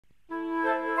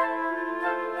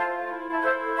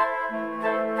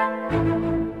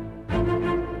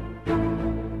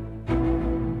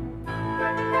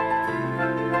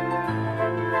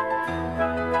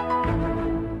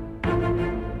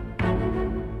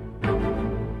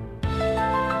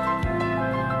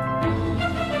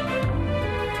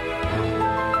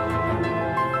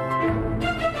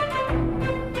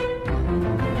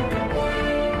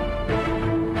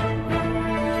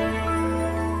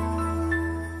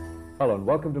Hello and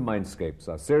welcome to Mindscapes,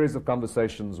 a series of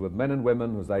conversations with men and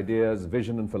women whose ideas,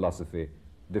 vision and philosophy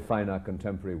define our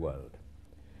contemporary world.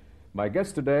 My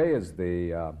guest today is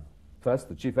first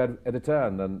the chief editor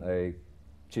and then a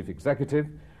chief executive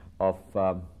of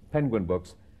Penguin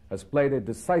Books, has played a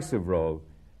decisive role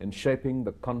in shaping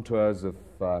the contours of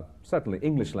certainly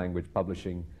English language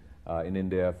publishing in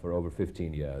India for over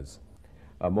 15 years.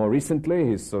 More recently,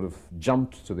 he's sort of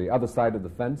jumped to the other side of the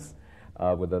fence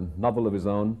with a novel of his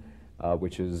own,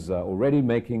 which is already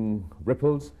making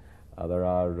ripples. There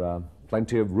are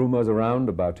plenty of rumors around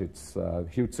about its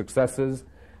huge successes,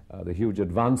 the huge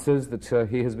advances that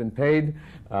he has been paid,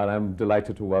 and I'm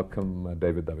delighted to welcome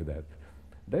David Davidar.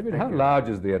 David, how large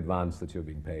is the advance that you're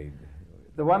being paid?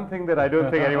 The one thing that I don't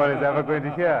think anyone is ever going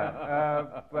to hear,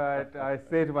 but I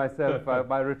say to myself,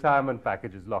 my retirement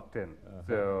package is locked in.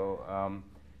 So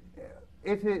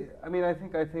it is, I mean, I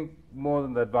think more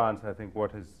than the advance, I think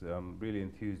what has really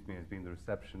enthused me has been the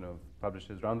reception of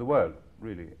publishers around the world,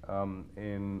 really,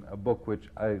 in a book which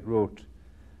I wrote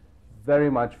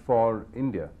very much for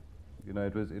India. You know,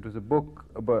 it was a book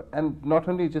about, and not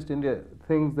only just India,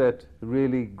 things that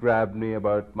really grabbed me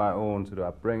about my own sort of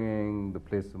upbringing, the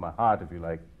places of my heart, if you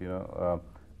like, you know,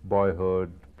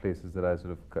 boyhood, places that I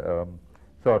sort of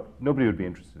thought nobody would be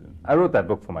interested in. I wrote that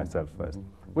book for myself first,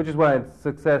 which is why it's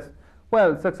success.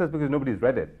 Well, it's success because nobody's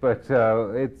read it, but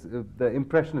it's the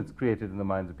impression it's created in the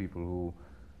minds of people who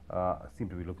seem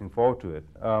to be looking forward to it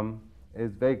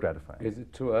is very gratifying. Is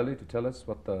it too early to tell us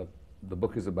what the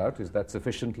book is about? Is that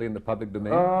sufficiently in the public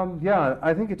domain? Yeah,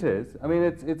 I think it is. I mean,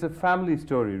 it's a family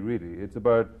story, really. It's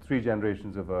about 3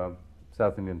 generations of a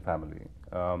South Indian family,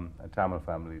 a Tamil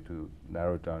family, to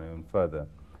narrow it down even further,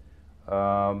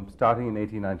 starting in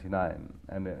 1899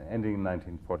 and ending in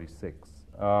 1946.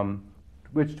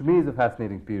 Which to me is a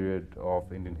fascinating period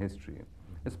of Indian history,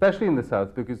 especially in the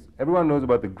South, because everyone knows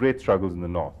about the great struggles in the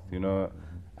North, you know,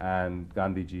 and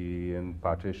Gandhiji and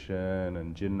partition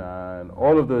and Jinnah and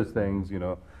all of those things, you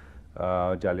know,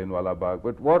 Jallianwala Bagh.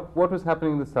 But what was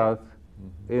happening in the South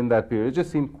in that period? It just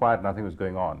seemed quiet, nothing was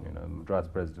going on, you know, the Madras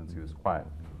presidency was quiet.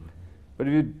 But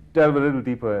if you delve a little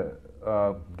deeper,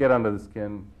 get under the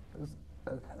skin, there's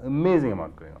an amazing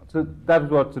amount going on. So that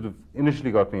was what sort of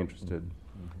initially got me interested.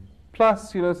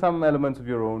 Plus, you know, some elements of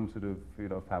your own sort of, you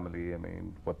know, family, I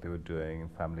mean, what they were doing,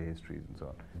 and family histories and so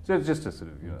on. So it's just a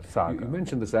sort of, you know, saga. You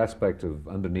mentioned this aspect of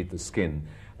underneath the skin.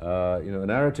 You know, a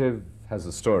narrative has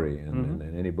a story, and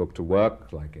any book to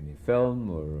work, like any film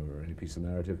or any piece of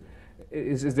narrative,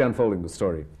 is the unfolding of the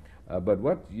story. But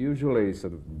what usually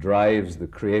sort of drives the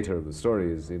creator of the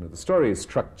story is, you know, the story is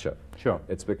structure. Sure.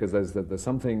 It's because there's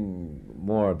something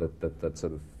more that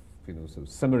sort of, you know, sort of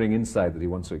simmering inside that he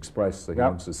wants to express, that he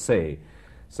wants to say.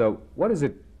 So what is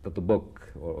it that the book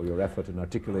or your effort in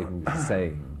articulating is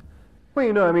saying? Well,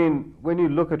 you know, I mean, when you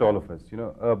look at all of us, you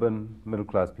know, urban,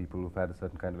 middle-class people who've had a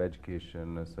certain kind of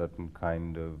education, a certain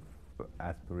kind of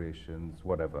aspirations,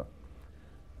 whatever,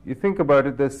 you think about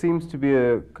it, there seems to be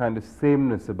a kind of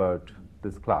sameness about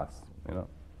this class, you know.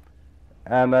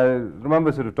 And I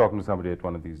remember sort of talking to somebody at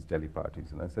one of these Delhi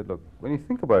parties, and I said, look, when you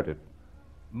think about it,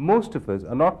 most of us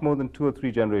are not more than 2 or 3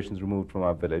 generations removed from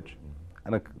our village,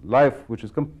 and a life which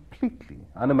is completely,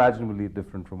 unimaginably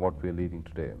different from what we are leading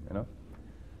today, you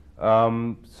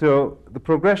know. So the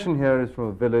progression here is from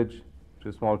a village to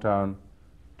a small town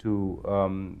to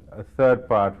a third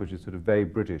part which is sort of very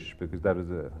British, because that was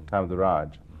the time of the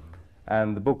Raj.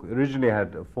 And the book originally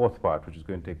had a 4th part which is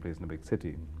going to take place in a big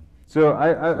city. So I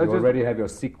you already have your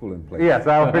sequel in place. Yes,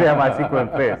 I already have my sequel in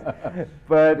place.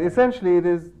 But essentially it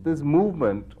is this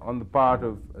movement on the part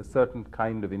of a certain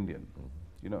kind of Indian,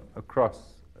 you know,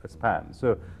 across a span.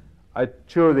 So I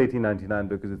chose 1899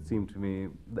 because it seemed to me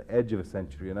the edge of a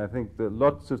century. And I think there are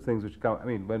lots of things which come, I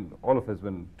mean, when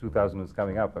 2000 was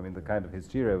coming up, I mean, the kind of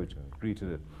hysteria which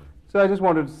greeted it. So I just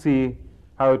wanted to see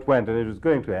how it went, and it was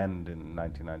going to end in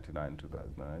 1999,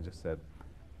 2000. And I just said,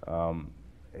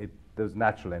 there was a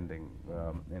natural ending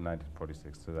in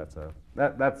 1946, so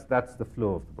that's the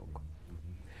flow of the book.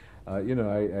 You know,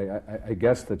 I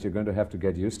guess that you're going to have to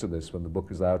get used to this when the book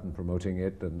is out and promoting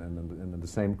it, and the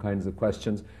same kinds of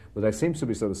questions. But there seems to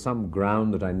be sort of some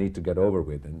ground that I need to get over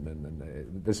with, and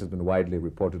this has been widely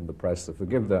reported in the press. So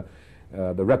forgive the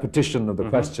repetition of the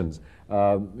questions.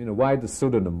 You know, why the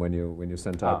pseudonym when you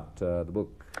sent out the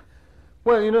book?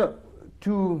 Well, you know,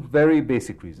 2 very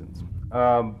basic reasons.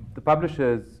 The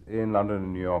publishers in London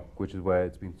and New York, which is where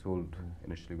it's been sold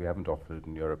initially, we haven't offered it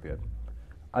in Europe yet.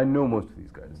 I know most of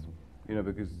these guys, you know,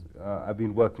 because I've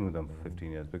been working with them for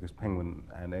 15 years, because Penguin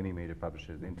and any major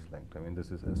publisher is interlinked. I mean,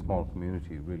 this is a small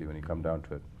community, really, when you come down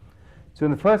to it. So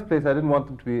in the first place, I didn't want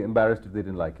them to be embarrassed if they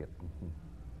didn't like it.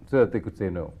 so that they could say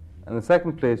no. And in the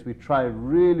second place, we try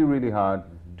really, really hard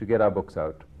to get our books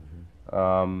out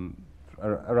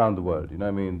around the world. You know,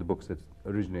 I mean, the books that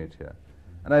originate here.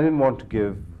 And I didn't want to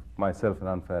give myself an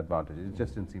unfair advantage. It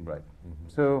just didn't seem right.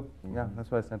 So, yeah, that's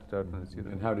why I sent it out.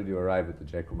 And how did you arrive at the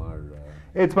Jay Kumar?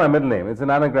 It's my middle name. It's an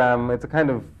anagram. It's a kind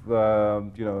of,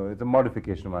 you know, it's a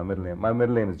modification of my middle name. My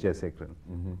middle name is Jay Sekran.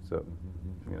 So,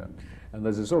 you know. And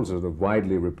there's this also sort of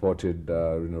widely reported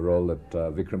role that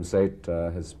Vikram Seth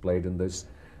has played in this,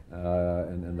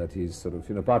 and that he's sort of,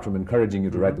 apart from encouraging you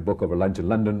to write the book over lunch in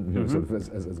London, sort of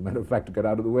as a matter of fact, to get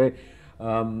out of the way,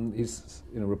 he's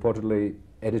reportedly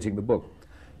editing the book.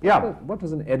 Yeah. What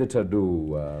does an editor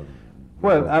do?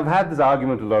 Well, I've had this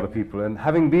argument with a lot of people, and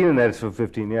having been an editor for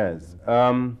 15 years,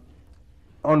 on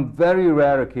very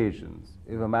rare occasions,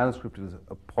 if a manuscript is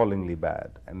appallingly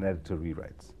bad, an editor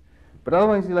rewrites. But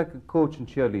otherwise, you're like a coach and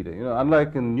cheerleader. You know,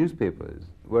 unlike in newspapers,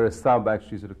 where a sub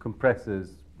actually sort of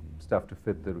compresses stuff to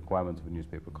fit the requirements of a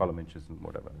newspaper, column inches and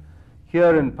whatever.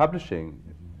 Here in publishing,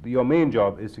 your main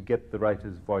job is to get the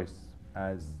writer's voice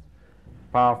as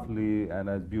powerfully and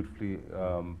as beautifully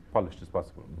polished as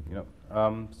possible. You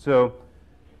know, so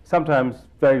sometimes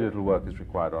very little work is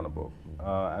required on a book,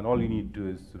 and all you need to do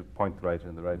is sort of point the writer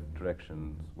in the right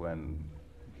directions when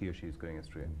he or she is going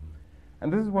astray.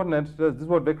 And this is what an editor does. This is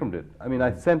what Vikram did. I mean,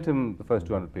 I sent him the first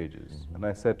 200 pages, and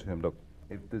I said to him, look,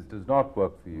 if this does not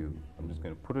work for you, I'm just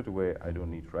going to put it away. I don't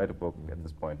need to write a book at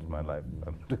this point in my life.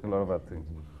 I'm doing a lot of other things.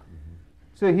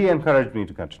 So he encouraged me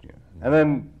to continue. And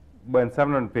then when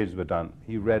 700 pages were done,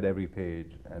 he read every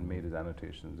page and made his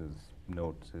annotations, his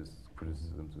notes, his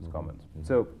criticisms, his comments.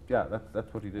 So, yeah,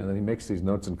 that's what he did. And then he makes these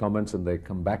notes and comments, and they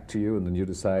come back to you, and then you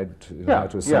decide how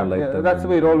to assimilate them. That's the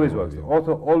way it always works.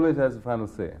 Also, always has the final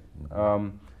say.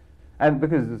 And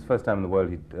because it's the first time in the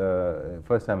world,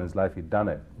 first time in his life he'd done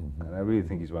it, and I really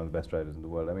think he's one of the best writers in the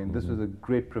world. I mean, this was a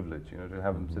great privilege, to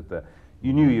have him sit there.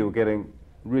 You knew you were getting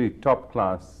really top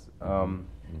class,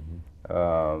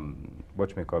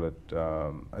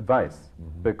 advice,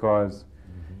 because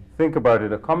think about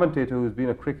it, a commentator who's been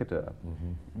a cricketer,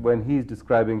 when he's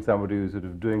describing somebody who's sort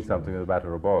of doing something with a bat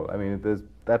or a ball, I mean, there's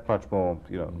that much more,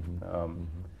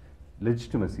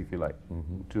 legitimacy, if you like,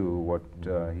 to what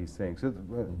he's saying. So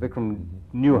Vikram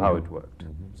knew how it worked.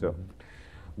 So,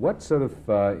 what sort of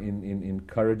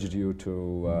encouraged you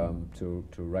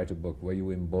to write a book? Were you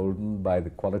emboldened by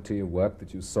the quality of work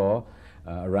that you saw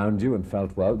around you and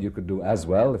felt, well, you could do as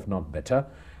well, if not better?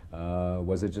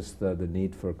 Was it just the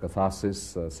need for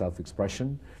catharsis,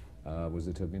 self-expression? Was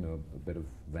it a bit of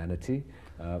vanity?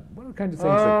 What kind of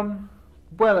things?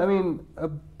 Well, I mean, a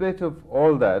bit of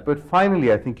all that. But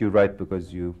finally, I think you write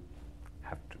because you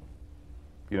have to.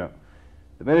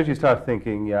 The minute you start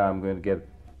thinking, yeah, I'm going to get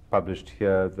published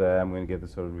here, there, I'm going to get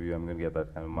this sort of review, I'm going to get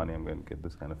that kind of money, I'm going to get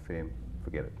this kind of fame,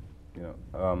 forget it.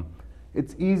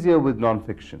 It's easier with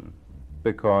nonfiction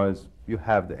because you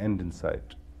have the end in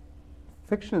sight.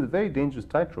 Fiction is a very dangerous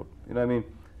tightrope. I mean,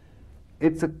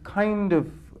 it's a kind of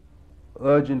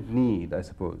urgent need, I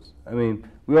suppose. I mean,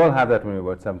 we all have that when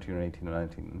we're about 17 or 18 or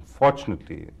 19.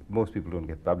 Unfortunately, most people don't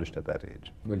get published at that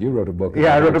age. Well, you wrote a book.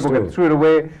 Yeah, I wrote a book and threw it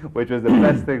away, which was the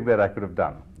best thing that I could have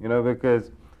done. Because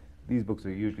these books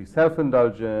are usually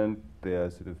self-indulgent, they are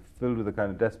sort of filled with a kind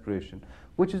of desperation,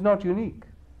 which is not unique.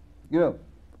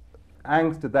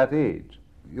 Angst at that age,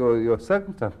 your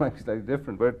circumstance might be slightly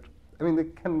different, but I mean, they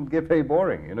can get very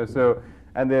boring, so,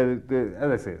 and they,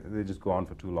 as I say, they just go on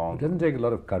for too long. It doesn't take a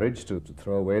lot of courage to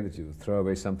throw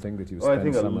away something that you spend so much time. I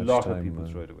think a lot of people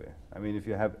throw it away. I mean, if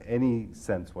you have any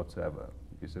sense whatsoever,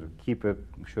 you sort of keep it,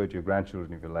 show it to your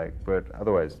grandchildren if you like, but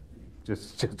otherwise,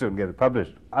 just don't get it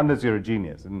published, unless you're a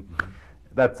genius. And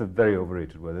that's a very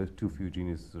overrated word. There's too few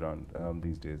geniuses around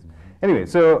these days. Anyway,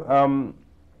 so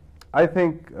I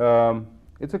think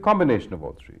it's a combination of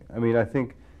all three. I mean, I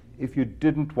think if you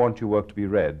didn't want your work to be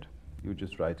read, you would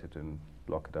just write it and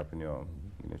lock it up in your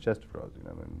chest of drawers.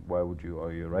 I mean, why would you,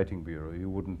 or your writing bureau, you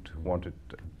wouldn't want it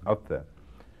out there.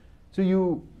 So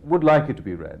you would like it to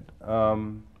be read.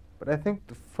 But I think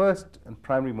the first and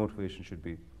primary motivation should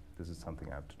be, this is something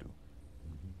I have to do.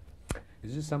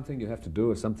 Is this something you have to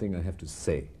do or something I have to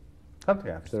say?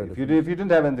 Something I have to say. If you didn't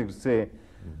have anything to say,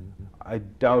 I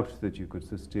doubt that you could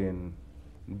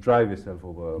drive yourself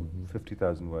over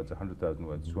 50,000 words, 100,000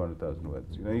 words, 200,000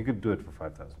 words. You could do it for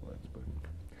 5,000 words. But.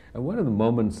 And one of the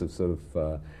moments of sort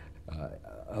of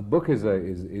a book is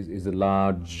a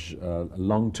large,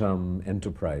 long-term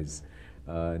enterprise,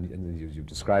 and you've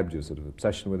described your sort of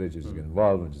obsession with it. You just get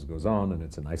involved, and it just goes on, and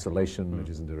it's an isolation, which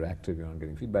is interactive. You're not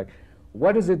getting feedback.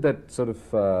 What is it that sort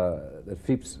of that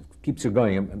keeps you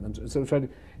going? I'm sort of trying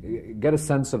to get a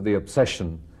sense of the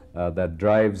obsession that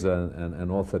drives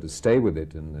an author to stay with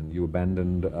it, and you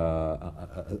abandoned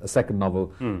a second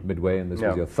novel midway, and this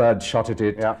was your third shot at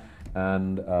it. Yeah.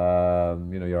 And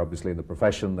you're obviously in the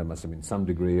profession. There must have been some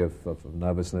degree of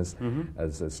nervousness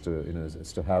as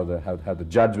to how the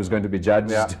judge was going to be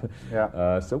judged.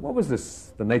 Yeah. So what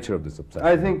was the nature of this obsession?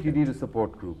 I think you need a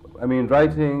support group. I mean,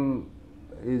 writing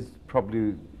is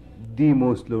probably the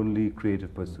most lonely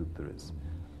creative pursuit there is.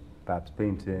 Perhaps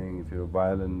painting, if you're a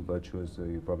violin virtuoso,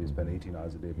 you probably spend 18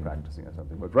 hours a day practicing or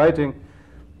something. But writing,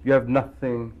 you have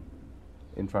nothing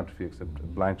in front of you except a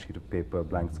blank sheet of paper, a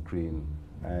blank screen,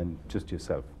 and just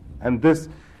yourself. And this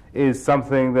is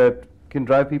something that can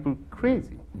drive people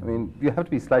crazy. I mean, you have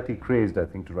to be slightly crazed, I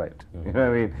think, to write. You know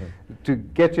what I mean? To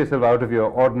get yourself out of your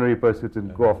ordinary pursuits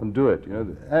and go off and do it.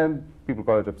 And people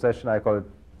call it obsession, I call it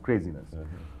craziness.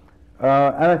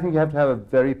 And I think you have to have a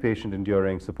very patient,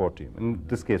 enduring support team. In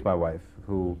this case, my wife,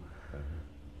 who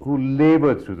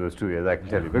labored through those 2 years, I can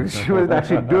tell you, because she wasn't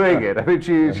actually doing it. I mean,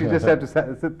 she just had to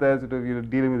sit there, sort of,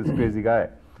 dealing with this crazy guy.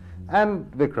 And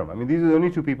Vikram. I mean, these are the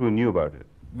only two people who knew about it.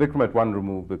 Vikram at one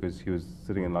remove because he was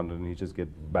sitting in London and he just get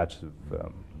batches of,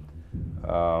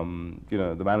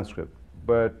 the manuscript.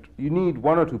 But you need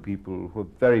one or two people who are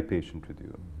very patient with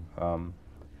you.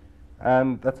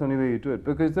 And that's the only way you do it,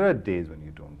 because there are days when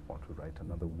you don't want to write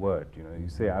another word. You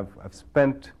say, I've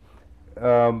spent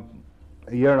a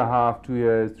year and a half, 2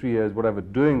 years, 3 years, whatever,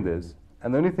 doing this,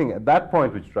 and the only thing at that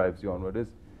point which drives you onward is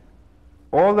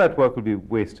all that work will be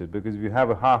wasted, because if you have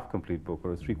a half-complete book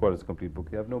or a three-quarters complete book,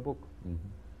 you have no book.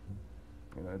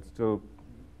 It's still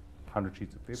 100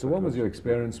 sheets of paper. So what was your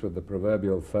experience with the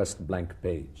proverbial first blank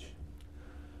page?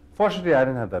 Fortunately, I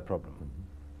didn't have that problem.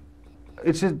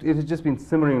 It had just been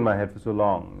simmering in my head for so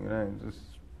long.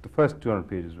 The first 200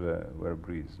 pages were a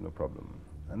breeze, no problem.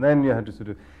 And then you had to sort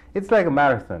of, it's like a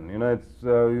marathon. It's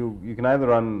you can either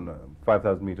run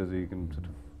 5,000 meters or you can sort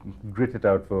of grit it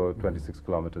out for 26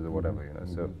 kilometers or whatever.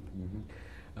 So.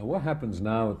 And what happens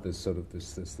now at this sort of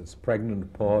this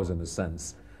pregnant pause, in a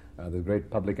sense? The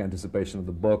great public anticipation of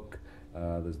the book.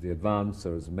 There's the advance.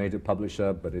 There's a major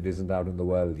publisher, but it isn't out in the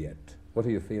world yet. What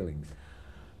are your feelings?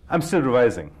 I'm still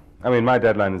revising. I mean, my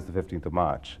deadline is the 15th of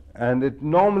March, and it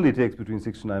normally takes between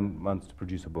 6 to 9 months to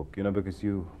produce a book, because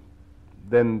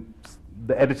then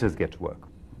the editors get to work.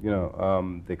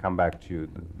 They come back to you,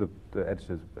 the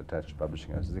editors attached to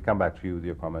publishing houses, they come back to you with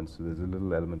your comments, so there's a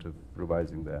little element of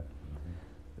revising there.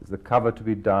 There's the cover to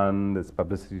be done, there's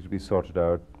publicity to be sorted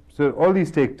out. So all these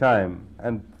take time,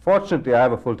 and fortunately I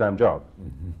have a full-time job.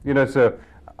 So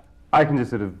I can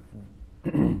just sort of,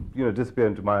 disappear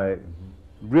into my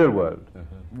real world,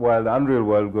 while the unreal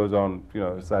world goes on,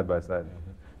 side by side.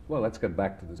 Well, let's get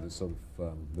back to this sort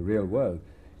of the real world.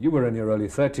 You were in your early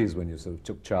 30s when you sort of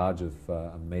took charge of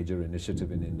a major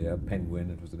initiative in India,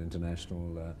 Penguin. It was an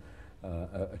international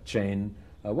a chain.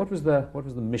 What was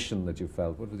the mission that you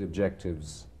felt? What were the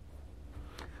objectives?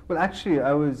 Well, actually,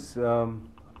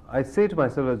 I say to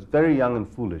myself, I was very young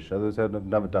and foolish. Others had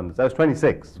never done this. I was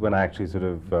 26 when I actually sort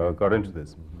of got into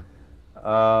this.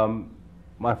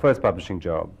 My first publishing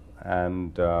job,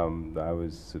 and I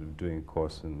was sort of doing a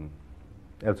course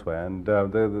elsewhere, and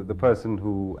the person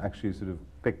who actually sort of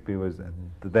picked me was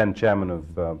the then chairman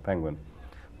of Penguin,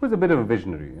 who was a bit of a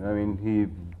visionary. I mean,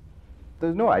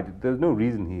 there's no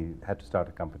reason he had to start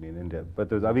a company in India, but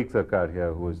there was Avik Sarkar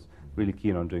here who was really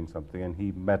keen on doing something, and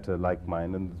he met a like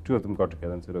mind, and the two of them got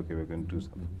together and said, okay, we're going to do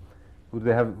something. Who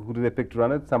do they pick to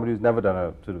run it? Somebody who's never done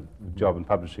a sort of job in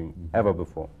publishing ever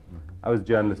before. I was a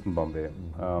journalist in Bombay,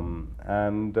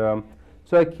 so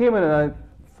I came in and I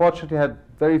fortunately had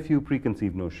very few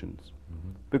preconceived notions,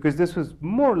 because this was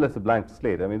more or less a blank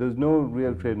slate. I mean, there was no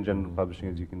real trade in general publishing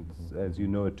as you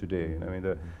know it today. I mean,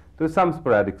 there were some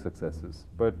sporadic successes,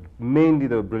 but mainly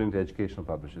there were brilliant educational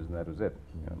publishers, and that was it.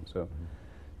 So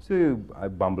I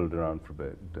bumbled around for a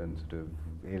bit and sort of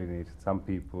alienated some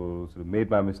people, sort of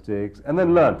made my mistakes, and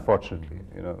then learned, fortunately,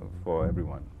 for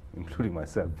everyone, including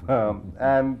myself.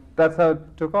 And that's how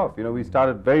it took off. We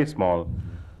started very small.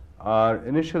 Our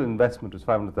initial investment was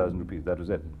 500,000 rupees. That was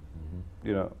it.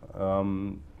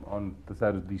 On the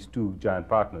side of these two giant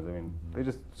partners. I mean,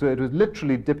 so it was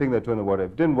literally dipping their toe in the water.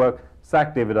 If it didn't work,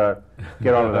 sack Davidar,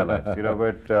 get on with their life.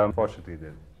 But fortunately it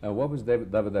did. What was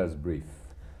Davidar's brief?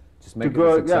 Just make it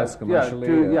a success commercially?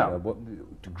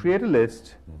 To create a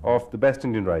list of the best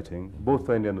Indian writing, both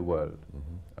for India and the world.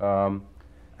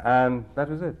 And that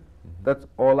was it. That's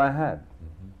all I had.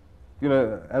 And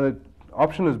the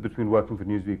option was between working for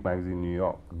Newsweek magazine in New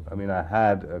York. I mean, I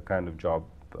had a kind of job,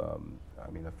 a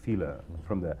feeler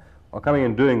from there, or coming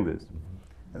and doing this.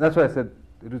 And that's why I said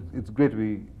it's great to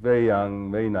be very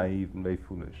young, very naive, and very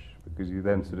foolish. because you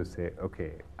then sort of say,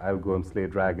 okay, I'll go and slay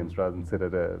dragons rather than sit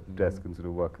at a desk and sort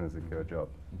of work in a secure job.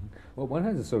 Well, one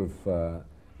has a sort of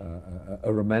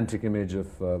a romantic image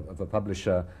of a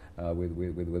publisher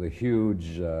with a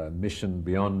huge mission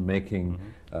beyond making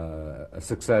a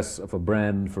success of a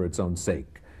brand for its own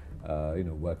sake.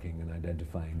 Working and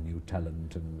identifying new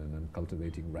talent and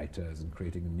cultivating writers and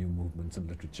creating new movements in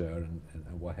literature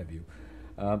and what have you.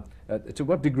 To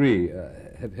what degree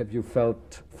have you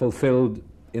felt fulfilled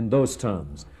in those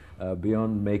terms,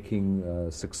 beyond making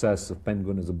success of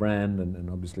Penguin as a brand and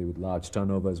obviously with large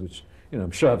turnovers, which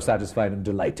I'm sure have satisfied and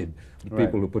delighted the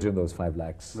people who put in those 5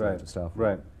 lakhs to staff?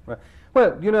 Right.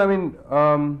 Well,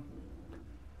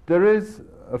 there is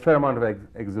a fair amount of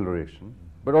exhilaration,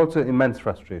 but also immense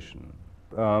frustration,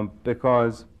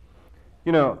 because,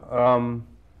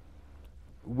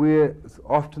 we're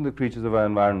often the creatures of our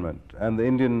environment, and the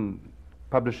Indian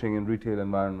publishing and retail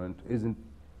environment isn't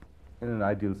in an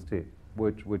ideal state,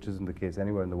 which isn't the case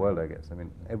anywhere in the world, I guess. I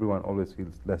mean, everyone always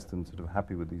feels less than sort of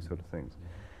happy with these sort of things.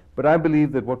 But I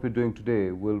believe that what we're doing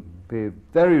today will pay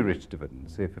very rich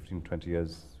dividends, say 15, 20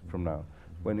 years from now,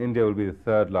 when India will be the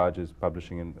 3rd largest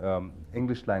publishing and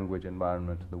English language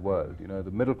environment in the world.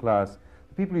 The middle class,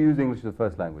 the people who use English as a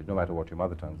first language, no matter what your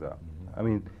mother tongues are. I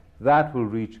mean, that will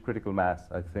reach critical mass,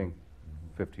 I think,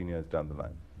 15 years down the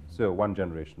line. So 1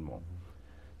 generation more.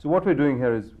 So what we're doing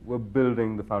here is we're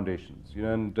building the foundations,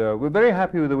 and we're very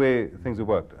happy with the way things have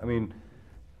worked. I mean,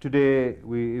 today,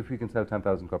 if we can sell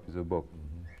 10,000 copies of a book,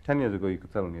 10 years ago you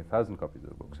could sell only 1,000 copies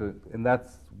of a book. So in that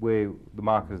way, the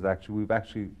market is we've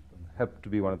actually helped to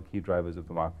be one of the key drivers of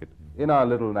the market in our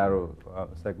little narrow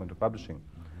segment of publishing.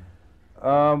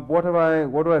 What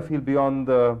do I feel beyond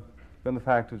the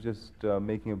fact of just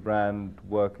making a brand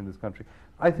work in this country?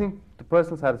 I think the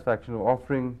personal satisfaction of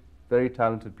offering very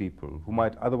talented people who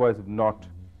might otherwise have not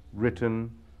written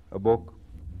a book,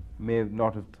 may have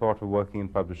not have thought of working in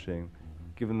publishing,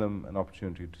 given them an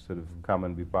opportunity to sort of come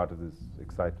and be part of this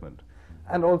excitement.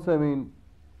 And also, I mean,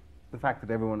 the fact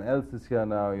that everyone else is here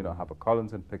now,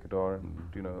 HarperCollins and Picador, and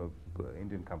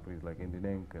Indian companies like Indian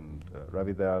Ink and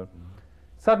Ravidar.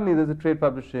 Suddenly there's a trade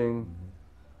publishing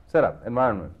setup,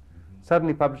 environment.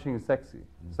 Suddenly publishing is sexy.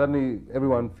 Suddenly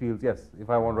everyone feels, yes, if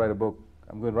I want to write a book,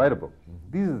 I'm going to write a book.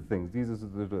 These are the things, these are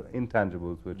the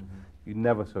intangibles which you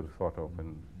never sort of thought of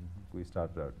when we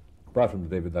started out. Apart from the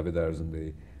David Davidars and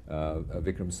the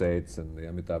Vikram Seths and the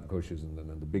Amitabh Ghosh's and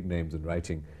the big names in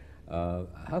writing,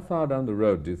 how far down the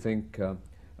road do you think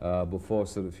before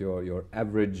sort of your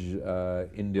average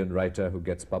Indian writer who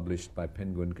gets published by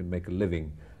Penguin can make a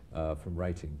living from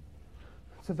writing?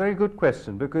 It's a very good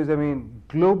question, because I mean,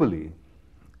 globally,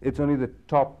 it's only the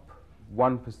top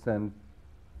 1%,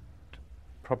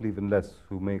 probably even less,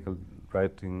 who make a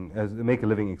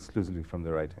living exclusively from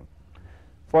their writing.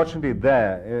 Fortunately,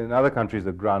 in other countries,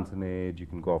 there are grants and aid. You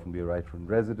can go off and be a writer in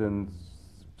residence.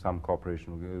 Some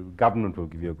government will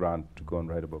give you a grant to go and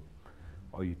write a book,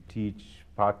 or you teach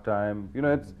part-time.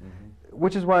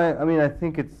 Which is why, I mean, I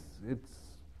think it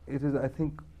is, I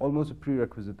think, almost a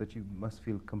prerequisite that you must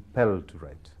feel compelled to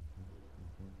write,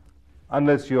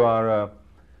 unless you are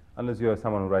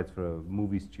someone who writes for a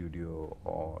movie studio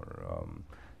or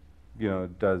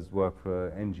does work for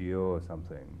an NGO or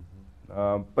something.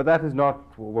 But that is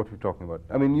not what we're talking about.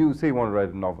 I mean, you say you want to write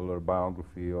a novel or a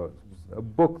biography or a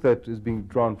book that is being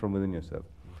drawn from within yourself.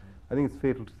 I think it's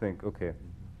fatal to think, okay,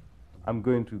 I'm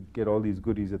going to get all these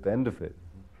goodies at the end of it.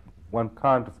 One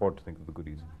can't afford to think of the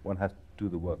goodies. One has to do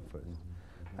the work first.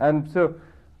 And so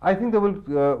I think we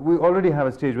already have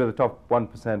a stage where the top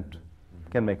 1%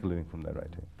 can make a living from their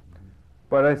writing.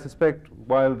 But I suspect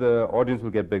while the audience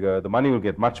will get bigger, the money will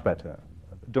get much better,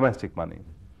 domestic money,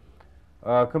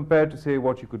 compared to, say,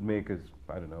 what you could make as,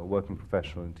 I don't know, a working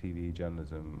professional in TV,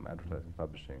 journalism, advertising,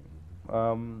 publishing.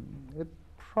 It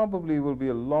probably will be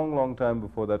a long, long time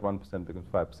before that 1% becomes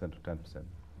 5% or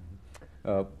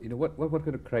 10%. What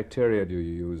kind of criteria do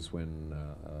you use when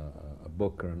a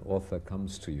book or an author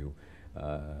comes to you?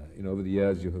 Over the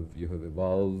years you have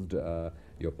evolved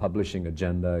your publishing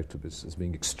agenda as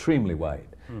being extremely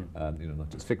wide. Not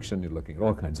just fiction. You're looking at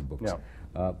all kinds of books.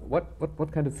 Yeah.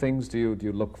 What kind of things do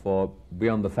you look for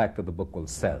beyond the fact that the book will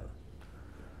sell?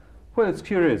 Well, it's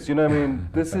curious. I mean,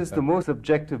 this is the most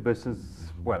objective business.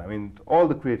 Well, I mean, all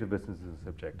the creative businesses are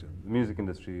subjective. The music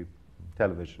industry,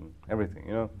 television,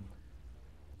 everything.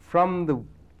 From the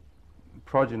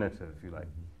progenitor, if you like,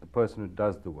 the person who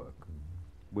does the work,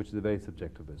 which is a very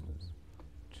subjective business,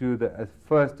 to the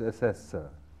first assessor,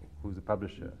 who's a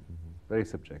publisher, very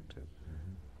subjective,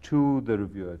 to the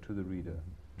reviewer, to the reader,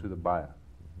 to the buyer.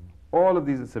 All of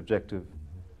these are subjective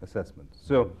assessments.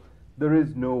 So there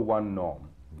is no one norm.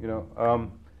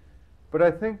 But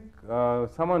I think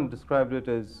someone described it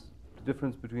as the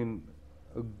difference between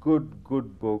a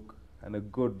good book and a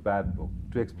good bad book.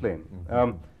 To explain,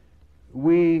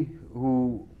 we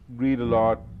who read a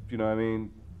lot,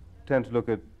 tend to look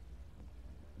at.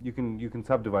 You can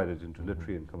subdivide it into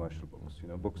literary and commercial books.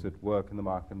 Books that work in the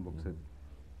market, and books that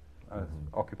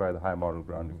occupy the high moral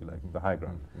ground, if you like, the high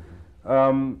ground.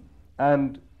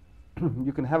 And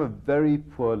you can have a very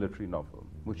poor literary novel,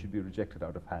 which would be rejected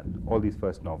out of hand. All these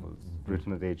first novels,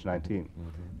 written at age 19,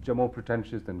 which are more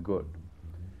pretentious than good.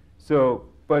 So,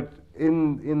 but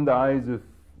in the eyes of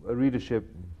a readership,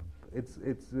 to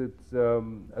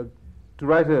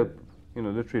write a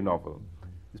literary novel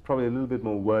is probably a little bit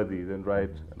more worthy than write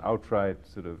an outright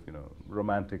sort of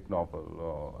romantic novel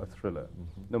or a thriller.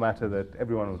 No matter that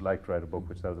everyone would like to write a book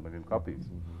which sells 1 million copies.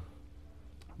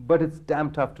 But it's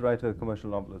damn tough to write a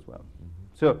commercial novel as well.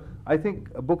 So I think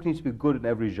a book needs to be good in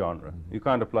every genre. You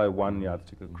can't apply one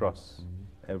yardstick across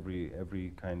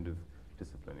every kind of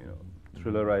discipline.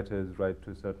 Thriller writers write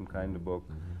to a certain kind of book.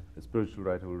 A spiritual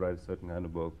writer will write a certain kind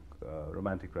of book. A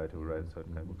romantic writer will write a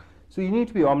certain kind of book. So you need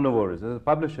to be omnivorous. As a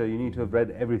publisher, you need to have read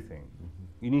everything.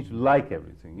 You need to like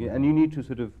everything, and you need to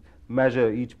sort of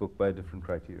measure each book by a different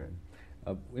criterion.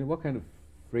 What kind of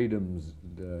freedoms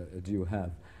do you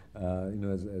have?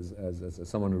 As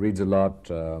someone who reads a lot,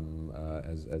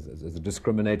 as a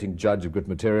discriminating judge of good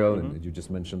material, and you just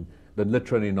mentioned the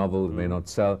literary novel that may not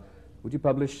sell. Would you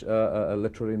publish a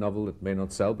literary novel that may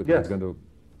not sell because it's going to?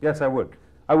 Yes, I would.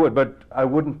 I would, but I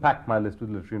wouldn't pack my list with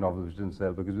literary novels which didn't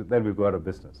sell, because then we'd go out of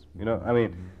business.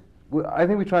 I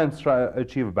think we try and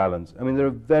achieve a balance. There are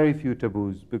very few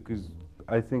taboos, because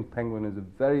I think Penguin is a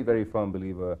very, very firm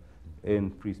believer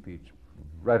in free speech,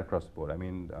 right across the board. I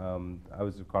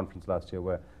was at a conference last year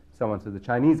where someone said the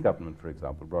Chinese government, for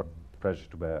example, brought pressure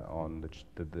to bear on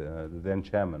the then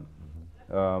chairman,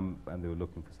 and they were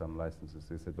looking for some licenses.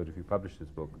 They said, but if you publish this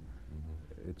book,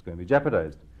 it's going to be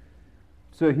jeopardized.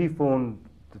 So he phoned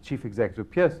the chief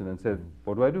executive, Pearson, and said,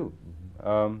 what do I do?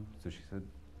 So she said,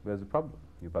 where's the problem?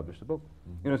 You publish the book.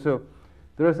 So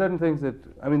there are certain things that,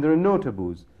 there are no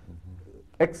taboos,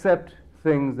 except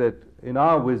things that in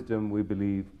our wisdom we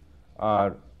believe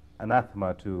are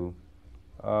anathema to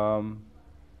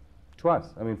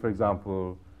us. For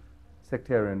example,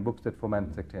 sectarian books that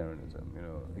foment sectarianism,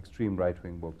 extreme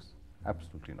right-wing books,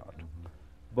 absolutely not.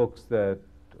 Books that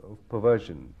of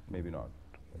perversion, maybe not.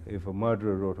 If a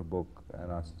murderer wrote a book and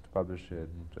asked us to publish it,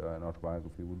 an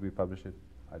autobiography, would we publish it?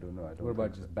 I don't know. What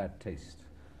about just bad taste?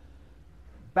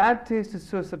 Bad taste is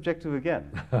so subjective again.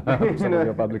 Some of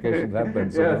your publications have been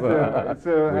sort of.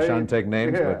 We shan't take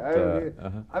names, but.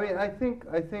 I think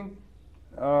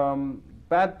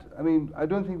bad. I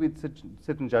don't think we'd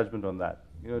sit in judgment on that.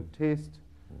 Taste,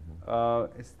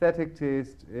 aesthetic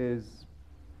taste is,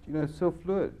 so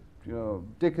fluid.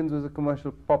 Dickens was a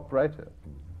commercial pop writer.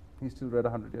 He's still read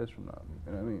 100 years from now.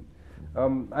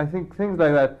 I think things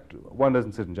like that one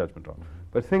doesn't sit in judgment on,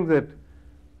 but things that,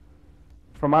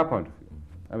 from our point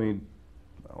of view,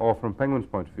 or from Penguin's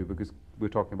point of view, because we're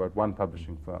talking about one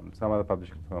publishing firm, some other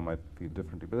publishing firm might feel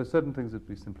differently, but there's certain things that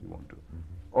we simply won't do.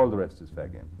 All the rest is fair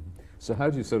game. So how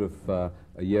do you sort of, a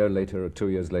year later or 2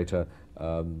 years later,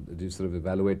 do you sort of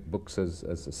evaluate books as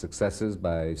successes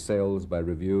by sales, by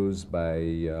reviews,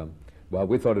 by, well,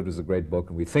 we thought it was a great book,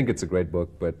 and we think it's a great book,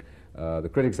 but the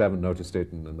critics haven't noticed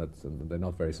it, and they're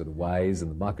not very sort of wise,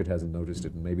 and the market hasn't noticed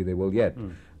it, and maybe they will yet.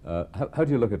 How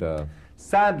do you look at a...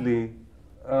 Sadly,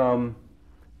 in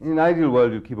an ideal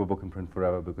world, you keep a book in print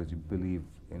forever because you believe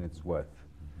in its worth.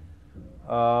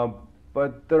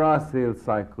 But there are sales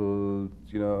cycles,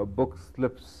 a book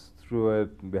slips through it,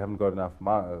 we haven't got enough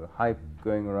hype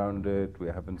going around it, we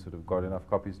haven't sort of got enough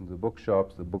copies into the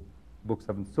bookshops, the books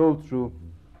haven't sold through.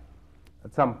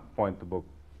 At some point, the book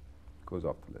goes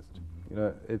off the list.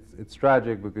 It's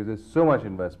tragic because there's so much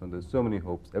investment, there's so many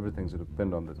hopes, everything's sort of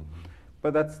pinned on this.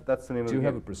 But that's the name of the game. Do you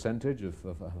have a percentage of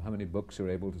how many books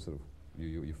you're able to sort of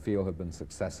you feel have been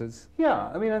successes?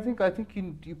 Yeah, I think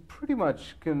you pretty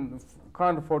much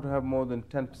can't afford to have more than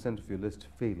 10% of your list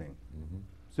failing.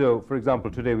 So, for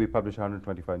example, today we publish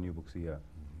 125 new books a year,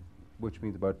 which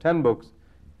means about 10 books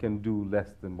can do less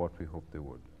than what we hoped they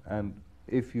would. And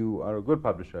if you are a good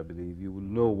publisher, I believe, you will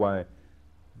know why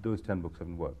those 10 books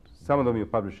haven't worked. Some of them you're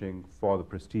publishing for the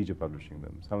prestige of publishing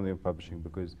them. Some of them you're publishing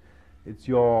because it's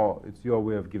your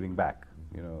way of giving back.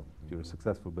 You're a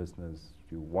successful business.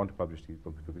 You want to publish these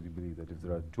books because you believe that if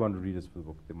there are 200 readers for the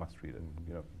book, they must read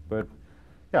it. But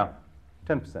yeah,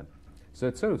 10%. So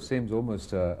it sort of seems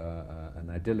almost an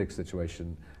idyllic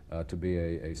situation to be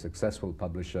a successful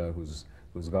publisher who's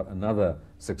who's got another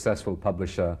successful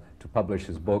publisher to publish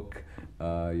his book.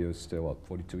 You're still, what,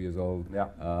 42 years old? Yeah.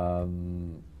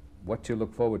 What do you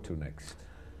look forward to next?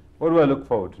 What do I look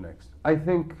forward to next? I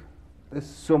think there's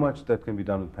so much that can be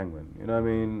done with Penguin. You know, I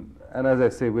mean, and as I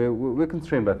say, we're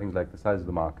constrained by things like the size of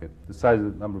the market, the size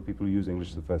of the number of people who use English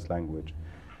as the first language.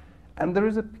 And there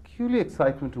is a peculiar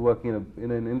excitement to working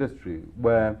in an industry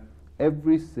where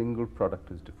every single product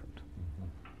is different.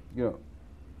 Mm-hmm. You know,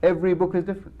 every book is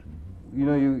different. Mm-hmm. You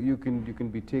know, you can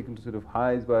be taken to sort of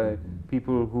highs by mm-hmm.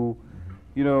 people who,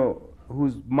 you know,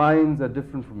 whose minds are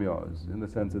different from yours in the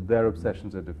sense that their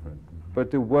obsessions are different. Mm-hmm.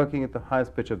 But they're working at the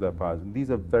highest pitch of their powers. And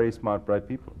these are very smart, bright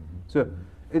people. Mm-hmm. So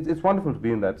it's wonderful to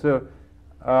be in that. So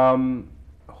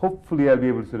hopefully I'll be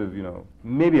able to sort of, you know,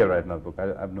 maybe I'll write another book.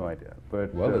 I have no idea.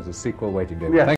 But well, there's a sequel waiting, David. Yeah.